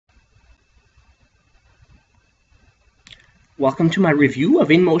Welcome to my review of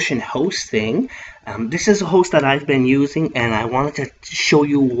InMotion Hosting. This is a host that I've been using, and I wanted to show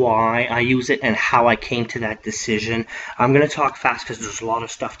you why I use it and how I came to that decision. I'm going to talk fast because there's a lot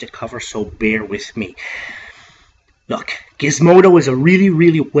of stuff to cover, so bear with me. Look, Gizmodo is a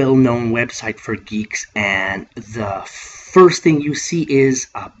really well-known website for geeks, and the first thing you see is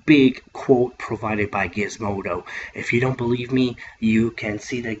a big quote provided by Gizmodo. If you don't believe me, you can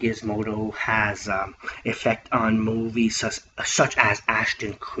see that Gizmodo has effect on movies such as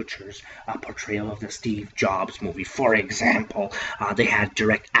Ashton Kutcher's portrayal of the Steve Jobs movie. For example, they had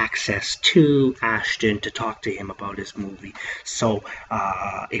direct access to Ashton to talk to him about his movie. So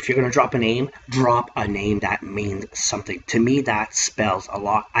if you're going to drop a name that means something. To me, that spells a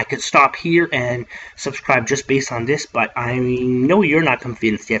lot. I could stop here and subscribe just based on this, but I know you're not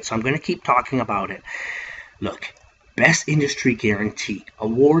convinced yet, so I'm going to keep talking about it. Look, best industry guarantee,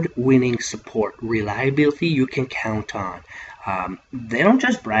 award-winning support, reliability you can count on. They don't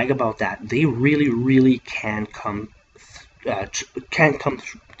just brag about that. They really can come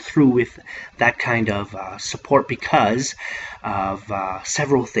through with that kind of support because of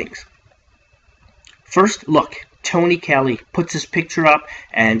several things. First, look, Tony Kelly puts his picture up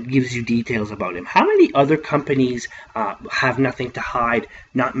and gives you details about him. How many other companies have nothing to hide?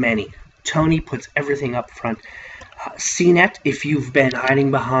 Not many. Tony puts everything up front. CNET, if you've been hiding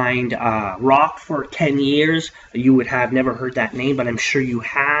behind rock for 10 years, you would have never heard that name, but I'm sure you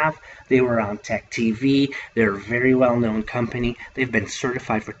have. They were on Tech TV. They're a very well-known company. They've been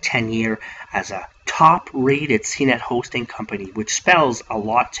certified for 10 years as a top-rated CNET hosting company, which spells a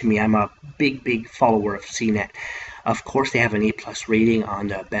lot to me. I'm a big follower of CNET. Of course, they have an A+ rating on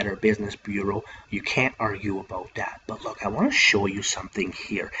the Better Business Bureau. You can't argue about that. But look, I want to show you something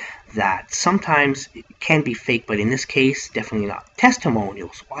here that sometimes can be fake, but in this case, definitely not.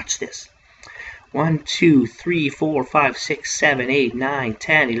 Testimonials. Watch this. 1, 2, 3, 4, 5, 6, 7, 8, 9,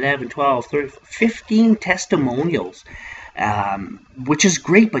 10, 11, 12, 13, 15 testimonials. Which is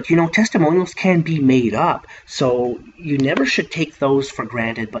great, but you know, testimonials can be made up, so you never should take those for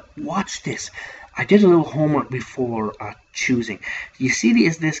granted. But watch this. I did a little homework before choosing. You see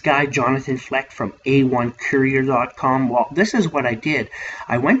this guy Jonathan Fleck from a1courier.com? Well, this is what I did.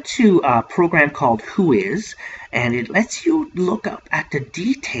 I went to a program called Whois, and it lets you look up at the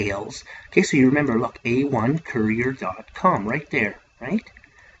details. Okay, so you remember, look, a1courier.com right there, right?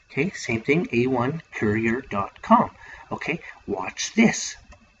 Okay, same thing, a1courier.com. Okay, watch this.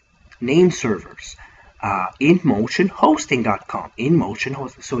 Name servers. InMotionHosting.com. InMotion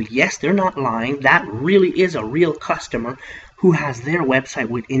Hosting. So yes, they're not lying. That really is a real customer who has their website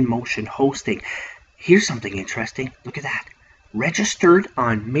with InMotion Hosting. Here's something interesting. Look at that. Registered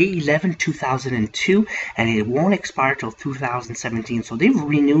on May 11, 2002, and it won't expire till 2017. So they've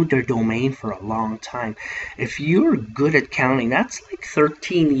renewed their domain for a long time. If you're good at counting, that's like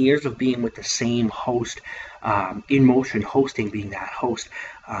 13 years of being with the same host. InMotion Hosting being that host.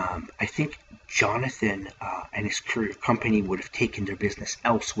 I think Jonathan and his courier company would have taken their business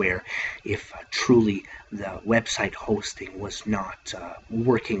elsewhere if truly the website hosting was not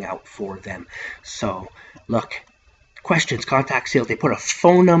working out for them. So look, questions, contact sales. They put a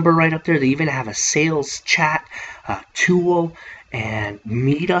phone number right up there. They even have a sales chat tool and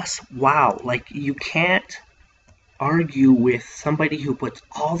meet us. Wow, like you can't argue with somebody who puts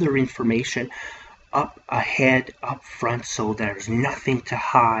all their information up ahead, up front, so there's nothing to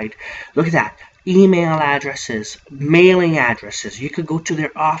hide. Look at that. Email addresses, mailing addresses. You could go to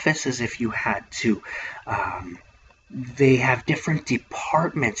their offices if you had to. They have different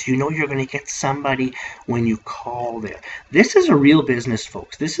departments. You know you're going to get somebody when you call there. This is a real business,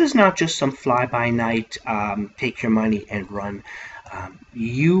 folks. This is not just some fly-by-night, take your money and run.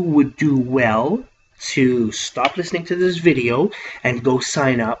 You would do well to stop listening to this video and go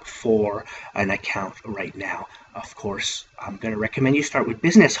sign up for an account right now. Of course, I'm going to recommend you start with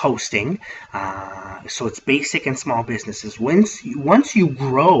business hosting. So it's basic and small businesses. Once you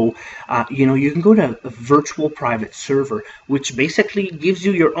grow, you know, you can go to a virtual private server, which basically gives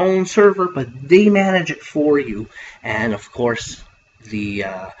you your own server, but they manage it for you. And of course, the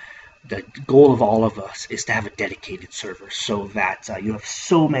goal of all of us is to have a dedicated server so that you have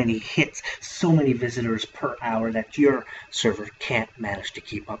so many hits, so many visitors per hour that your server can't manage to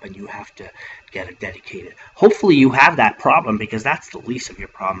keep up and you have to get it dedicated. Hopefully you have that problem because that's the least of your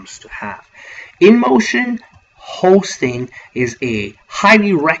problems to have. InMotion Hosting is a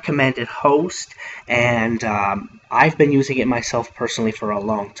highly recommended host, and I've been using it myself personally for a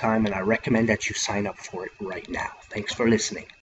long time, and I recommend that you sign up for it right now. Thanks for listening.